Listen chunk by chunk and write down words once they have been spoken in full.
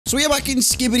So we are back in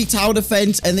Skibidi Tower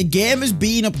Defense, and the game has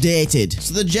been updated.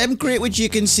 So the gem crate, which you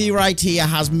can see right here,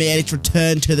 has made its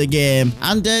return to the game.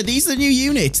 And these are the new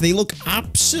units. They look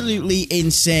absolutely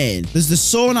insane. There's the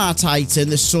Sonar Titan,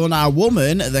 the Sonar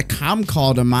Woman, the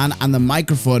Camcorder Man, and the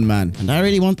Microphone Man. And I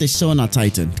really want this Sonar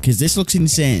Titan, because this looks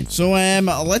insane. So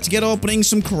let's get opening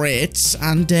some crates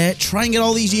and try and get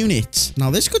all these units. Now,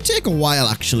 this could take a while,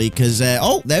 actually, because...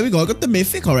 oh, there we go. I got the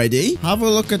Mythic already. Have a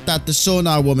look at that, the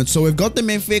Sonar Woman. So we've got the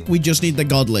Mythic. We just need the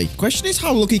godly. Question is,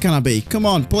 how lucky can I be? Come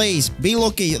on, please. Be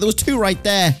lucky. There was two right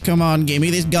there. Come on, give me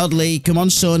this godly. Come on,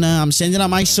 Sonar. I'm sending out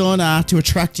my Sonar to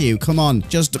attract you. Come on.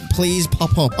 Just please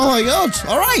pop up. Oh my god.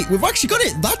 All right. We've actually got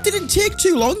it. That didn't take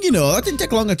too long, you know. That didn't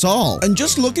take long at all. And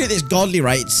just looking at this godly,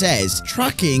 right, it says,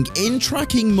 in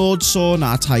tracking mode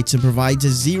Sonar Titan provides a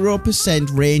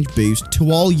 0% range boost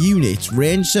to all units.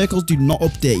 Range circles do not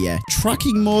update yet.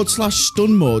 Tracking mode /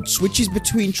 stun mode switches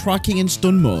between tracking and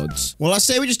stun modes. Well, I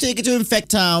say we just take it to Infect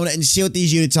Town and see what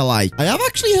these units are like. I have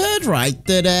actually heard, right,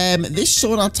 that this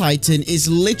Sonar Titan is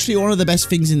literally one of the best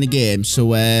things in the game.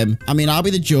 So, I mean, I'll be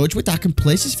the judge. Wait, I can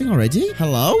place this thing already?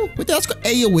 Hello? Wait, that's got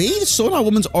AoE? The Sonar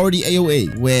Woman's already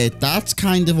AoE. Wait, that's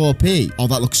kind of OP. Oh,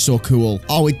 that looks so cool.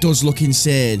 Oh, it does look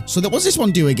insane. So, what's this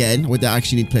one do again? Wait, I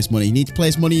actually need to place money. Need to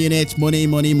place money units. Money,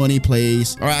 money, money,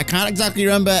 please. All right, I can't exactly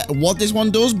remember what this one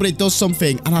does, but it does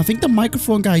something. And I think the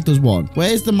microphone guy does one.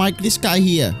 Where's the mic? This guy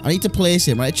here. I need to place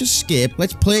him. Right, let's just skip.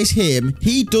 Let's place him.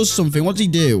 He does something. What does he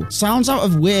do? Sounds out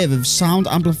of wave of sound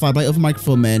amplified by other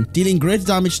microphone men, dealing greater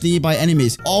damage to nearby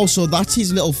enemies. Also, that's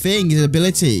his little thing, his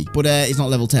ability. But he's not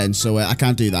level 10, so I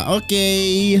can't do that.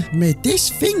 Okay. Mate, this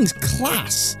thing's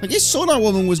class. Like, this Sonar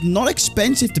Woman was not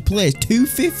expensive to place.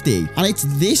 $250. And it's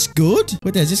this good?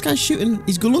 Wait, there's this guy shooting.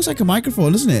 His gun looks like a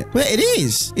microphone, doesn't it? Wait, it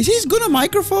is. Is his gun a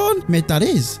microphone? Mate, that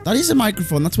is. That is a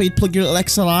microphone. That's where you plug your little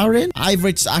XLR in.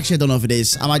 Actually, I don't know if it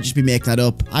is. I might just be making that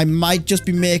up. I might just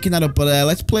be making that up, but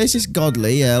let's place this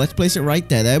godly. Let's place it right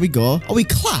there. There we go. Oh, he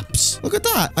claps. Look at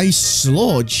that. Oh, he's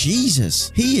slow.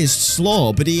 Jesus. He is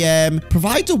slow, but he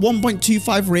provides a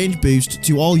 1.25 range boost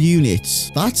to all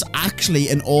units. That's actually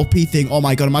an OP thing. Oh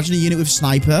my god, imagine a unit with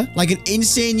sniper. Like an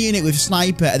insane unit with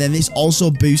sniper, and then this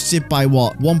also boosts it by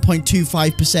what?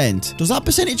 1.25%. Does that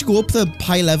percentage go up the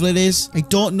high level it is? I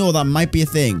don't know. That might be a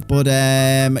thing. But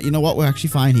you know what? We're actually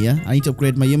fine here. I need to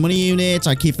upgrade my money units.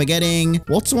 I keep forgetting.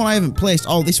 What's the one I haven't placed?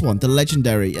 Oh, this one, the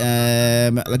legendary.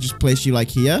 Let's just place you like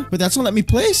here. But that's not letting me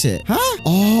place it. Huh?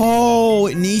 Oh,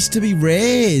 it needs to be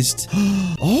raised.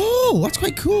 Oh, that's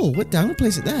quite cool. Wait, I'm gonna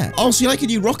place it there. Oh, so you're like a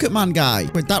new Rocket Man guy.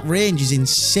 Wait, that range is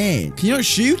insane. Can you not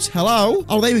shoot? Hello?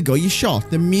 Oh, there we go. You shot.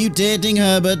 The mutating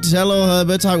Herbert. Hello,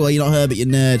 Herbert. Well, you're not Herbert, you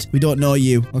nerd. We don't know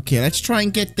you. Okay, let's try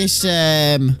and get this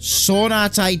Sonar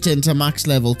Titan to max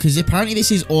level, because apparently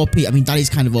this is OP. I mean, that is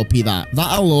kind of OP, that.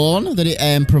 That alone, that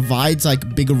it provides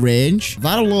like bigger range,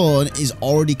 that alone is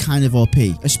already kind of OP,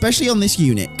 especially on this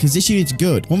unit, because this unit's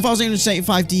good.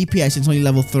 1,875 DPS, it's only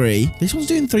level 3. This one's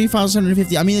doing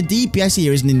 3,750. I mean, the DPS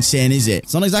here isn't insane, is it?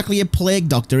 It's not exactly a plague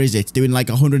doctor, is it? It's doing like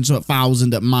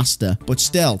 100,000 at master, but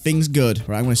still, things good.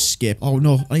 Right, I'm gonna skip. Oh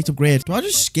no, I need to upgrade. Do I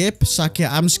just skip? Sack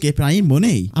it. I'm skipping. I need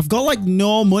money. I've got like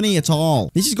no money at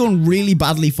all. This is going really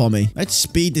badly for me. Let's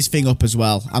speed this thing up as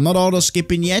well. I'm not auto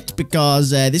skipping yet, because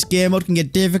this game mode can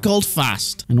get difficult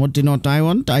fast. And what do not I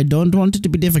want? I don't want it to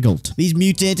be difficult. These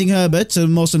mutating Herberts are the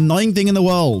most annoying thing in the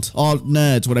world. Or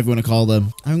nerds, whatever you want to call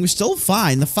them. I mean, we're still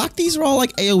fine. The fact these are all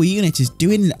like AoE units is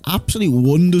doing absolute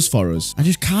wonders for us. I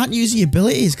just can't use the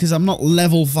abilities because I'm not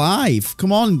level 5.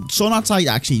 Come on, Sonar Titan.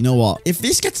 Actually, you know what? If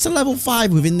this gets to level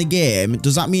 5 within the game,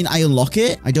 does that mean I unlock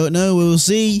it? I don't know. We'll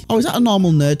see. Oh, is that a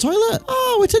normal nerd toilet?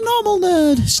 Oh, it's a normal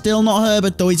nerd. Still not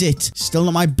Herbert, though, is it? Still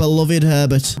not my beloved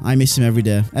Herbert. I miss him every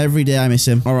day. Every day I miss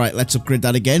him. All right, let's upgrade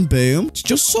that again. Boom. It's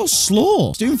just so slow.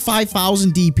 It's doing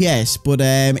 5,000 DPS, but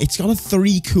it's got a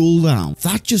 3 cooldown.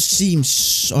 That just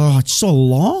seems... oh, it's so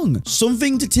long.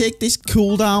 Something to take this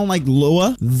cooldown, like,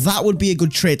 lower. That would be a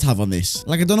good trait to have on this.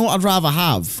 Like, I don't know what I'd rather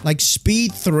have. Like,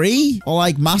 speed 3 or,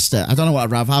 like, master. I don't know what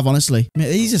I'd rather have, honestly.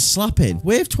 Mate, these are slapping.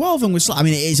 Wave 12 and we're I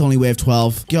mean, it is only wave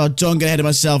 12. God, don't get ahead of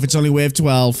myself. It's only wave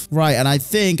 12. Right, and I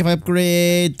think if I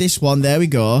upgrade this one, there we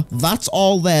go. That's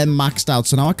all there maxed out.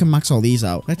 So now I can max all these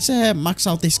out. Let's max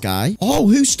out this guy. Oh,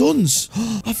 who stuns?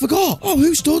 I forgot. Oh,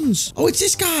 who stuns? Oh, it's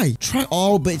this guy. Try.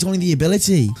 Oh, but it's only the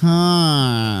ability.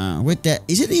 Huh. Wait,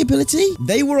 is it the ability?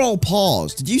 They were all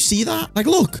paused. Did you see that? Like,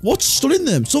 look. What's stunning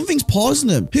them? Something's pausing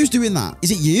them. Who's doing that?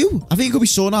 Is it you? I think it could be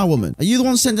Sonar Woman. Are you the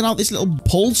one sending out this little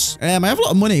pulse? I have a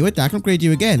lot of money. Wait, I can upgrade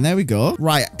you again. There we go.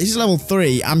 Right. This is level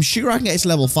 3. I'm sure I can get it to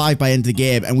level 5 by end of the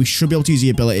game, and we should be able to use the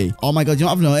ability. Oh my god, you know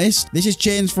what I've noticed? This has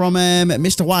changed from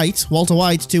Mr. White, Walter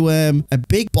White, to a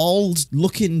big,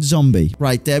 bald-looking fucking zombie.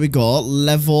 Right, there we go.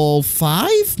 Level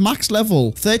 5? Max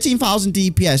level. 13,000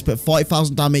 DPS, but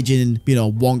 40,000 damage in, you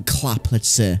know, one clap, let's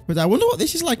say. But I wonder what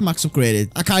this is like max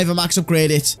upgraded. I can't even max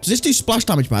upgrade it. Does this do splash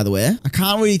damage, by the way? I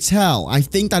can't really tell. I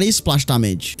think that is splash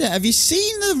damage. There, have you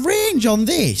seen the range on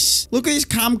this? Look at this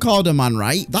camcorder, man,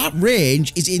 right? That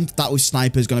range is in... That with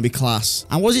sniper is going to be class.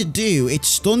 And what does it do? It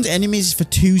stuns enemies for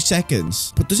 2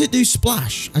 seconds. But does it do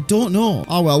splash? I don't know.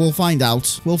 Oh, well, we'll find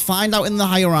out. We'll find out in the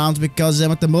higher rounds because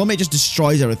at the moment it just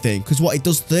destroys everything. Because what? It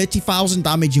does 30,000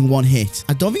 damage in one hit.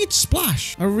 I don't think it's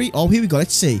splash. Oh, here we go.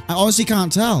 Let's see. I honestly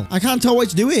can't tell. I can't tell what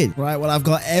it's doing. Right, well, I've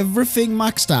got everything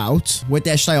maxed out. Wait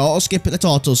there, should I auto skip it? Let's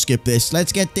auto skip this.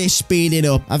 Let's get this speeding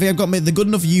up. I think I've got the good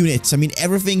enough units. I mean,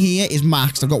 everything here is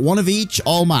maxed. I've got one of each,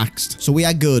 all maxed. So we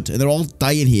are good. And they're all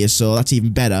dying here, so that's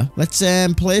even better. Let's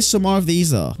place some more of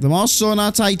these, though. The more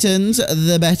sonar titans,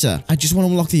 the better. I just want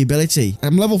to unlock the ability.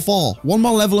 I'm level 4. One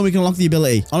more level and we can unlock the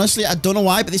ability. Honestly, I don't know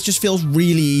why, but this just feels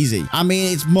really easy. I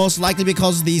mean, it's most likely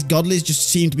because these godlies just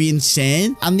seem to be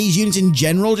insane. And these units in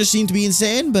general just seem to be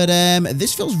insane. But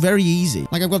this feels very easy.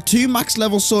 Like, I've got 2 max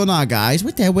level sonar guys.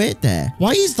 Wait there.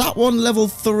 Why is that one level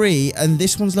 3 and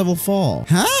this one's level 4?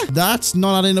 Huh? That's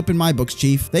not adding up in my books,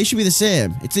 Chief. They should be the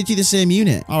same. It's literally the same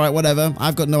unit. All right, whatever.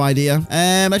 I've got no idea.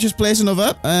 Let's just place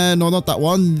another. No, not that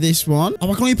one. This one.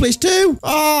 Oh, I can only place 2.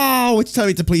 Oh, it's telling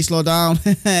me to please slow down.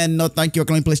 No, thank you. I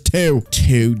can only place 2.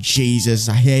 2. Jesus,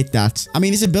 I hate that. I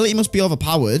mean, this ability must be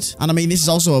overpowered. And I mean, this is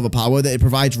also overpowered that it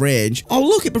provides range. Oh,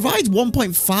 look, it provides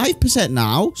 1.5%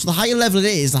 now. So the higher level it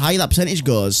is, the higher that percentage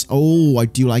goes. Oh, I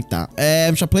do like that.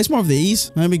 Should I place more of these?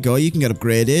 There we go. You can get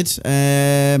upgraded.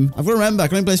 I've got to remember, I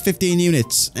can only place 15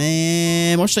 units.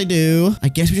 What should I do? I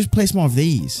guess we just place more of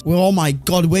these. Well, oh my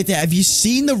God, wait there. Have you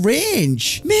seen the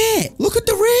range? Mate, look at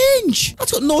the range.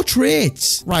 That's got no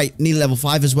traits. Right, need level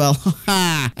 5 as well.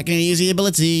 I can use the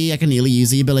ability. I can nearly use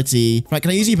the ability. Right,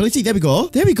 can I use the ability? There we go.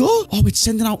 There we go. Oh, it's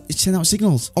sending out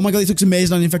signals. Oh my God, this looks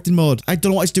amazing on infected mode. I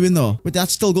don't know what it's doing though. Wait,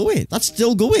 that's still going. That's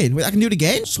still going. Wait, I can do it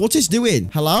again. So what's this doing?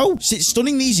 Hello? Is it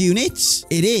stunning these units?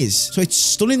 It is. So it's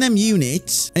stunning them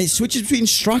units and it switches between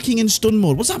striking and stun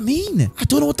mode. What's that mean? I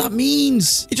don't know what that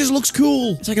means. It just looks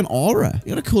cool. It's like an aura.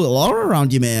 You got a cool little aura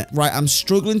around you, mate. Right, I'm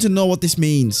struggling to know what this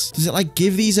means. Does it like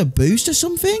give these a boost or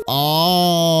something?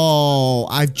 Oh,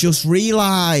 I've just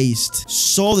realized.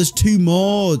 So there's 2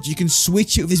 modes. You can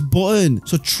switch it with this button.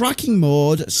 So tracking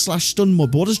mode / stun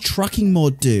mode. But what does tracking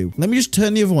mode do? Let me just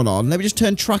turn the other one on. Let me just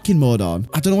turn tracking mode on.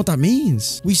 I don't know what that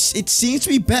means. It seems to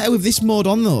be better with this mode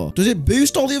on though. Does it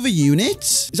boost all the other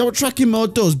units? Is that what tracking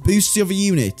mode does? Boosts the other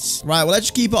units? Right, well, let's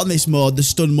just keep it on this mode, the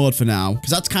stun mode for now.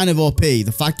 Because that's kind of OP.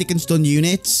 The fact it can stun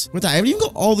units. Wait, I haven't even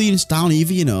got all the units down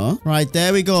either, you know. Right,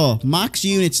 there we go. Max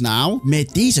units now.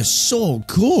 Mate, these are so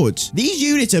good. These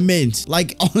units are mint.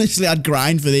 Like, honestly, I'd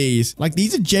grind for these. Like,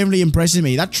 these are generally impressing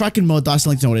me. That tracking mode, I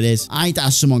still like to know what it is. I need to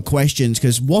ask someone questions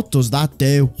because what does that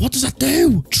do? What does that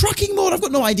do? Tracking mode, I've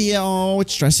got no idea. Oh,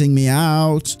 it's stressing me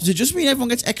out. Does it just mean everyone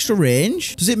gets extra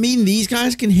range? Does it mean these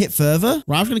guys can hit further?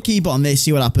 Right, I'm just going to keep it on this,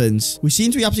 see what happens. We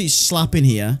seem to be absolutely slapping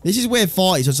here. This is wave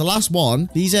 40, so it's the last one.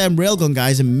 These railgun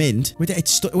guys are mint. Wait,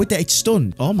 it's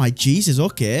stunned. Oh my Jesus,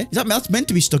 okay. That's meant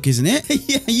to be stuck, isn't it?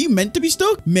 Yeah, you meant to be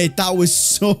stuck? Mate, that was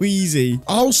so easy.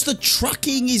 Also, the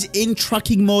tracking is in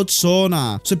tracking mode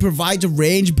sonar, so it provides a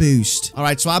range boost. All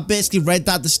right, so I basically read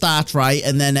that at the start, right,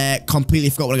 and then completely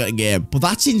forgot what I got in game. But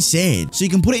that's insane. So you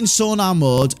can put it in sonar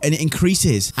mode and it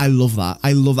increases. I love that.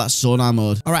 I love that sonar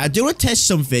mode. All right, I do want to test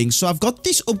something. So I've got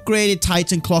this upgraded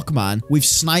Titan clock, man, with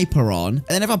sniper on. And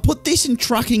then if I put this in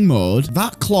tracking mode,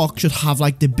 that clock should have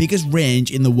like the biggest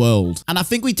range in the world. And I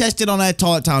think we tested on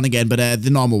Toilet Town again, but the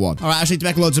normal one. All right, I actually need to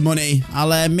make loads of money.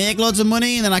 I'll make loads of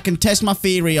money and then I can test my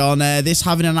theory on this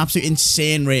having an absolute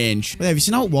insane range. Wait, have you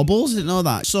seen how it wobbles? I didn't know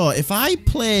that. So if I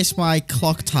place my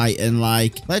clock Titan,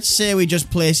 like, let's say we just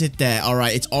place it there. All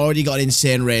right, it's already got an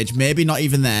insane range. Maybe not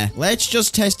even there. Let's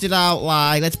just test it out.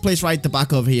 Like, let's place right at the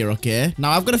back over here, okay?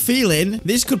 Now, I've got a feeling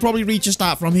this could probably reach a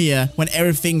start from here when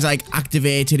everything's, like,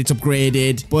 activated, it's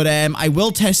upgraded. But I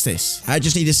will test this. I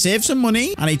just need to save some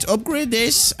money. I need to upgrade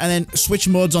this and then switch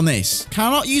modes on this. Can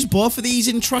I not use both of these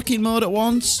in tracking mode at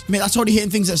once? I mean, that's already hitting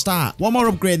things at start. One more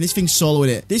upgrade and this thing's soloing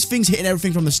it. This thing's hitting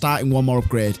everything from the start in one more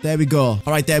upgrade. There we go. All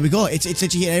right, there we go. It's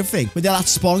literally hitting everything. But they'll have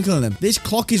to spawn killing them. This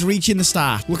clock is reaching the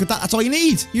start. Look at that. That's all you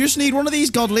need. You just need one of these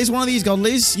godlies, one of these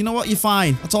godlies. You know what? You're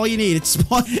fine. That's all you need.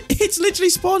 It's literally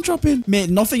spawn dropping. Mate,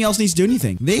 nothing else needs to do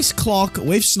anything. This clock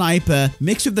with sniper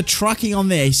mixed with the tracking on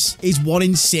this is one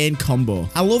insane combo.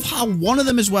 I love how one of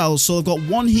them as well. So I've got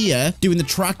one here doing the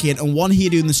tracking and one here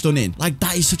doing the stunning. Like,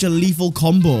 that is such a lethal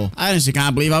combo. I honestly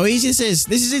can't believe how easy this is.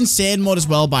 This is insane mode as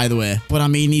well, by the way. But I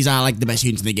mean, these are like the best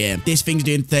units in the game. This thing's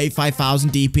doing doing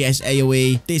 35,000 DPS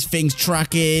AoE. This thing's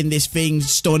tracking. This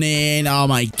thing's stunning. Oh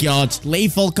my god.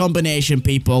 Lethal combination,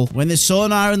 people. When the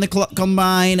sonar and the clock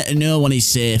combine, no one is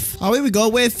safe. Oh, here we go.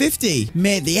 Wave 50.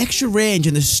 Mate, the extra range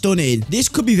and the stunning. This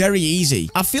could be very easy.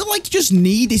 I feel like you just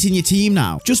need this in your team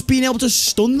now. Just being able to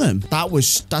stun them.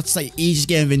 That's like the easiest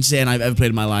game of Insane I've ever played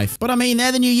in my life. But I mean,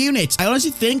 they're the new units. I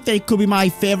honestly think they could be my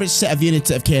favorite set of units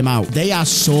that have came out. They are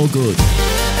so good.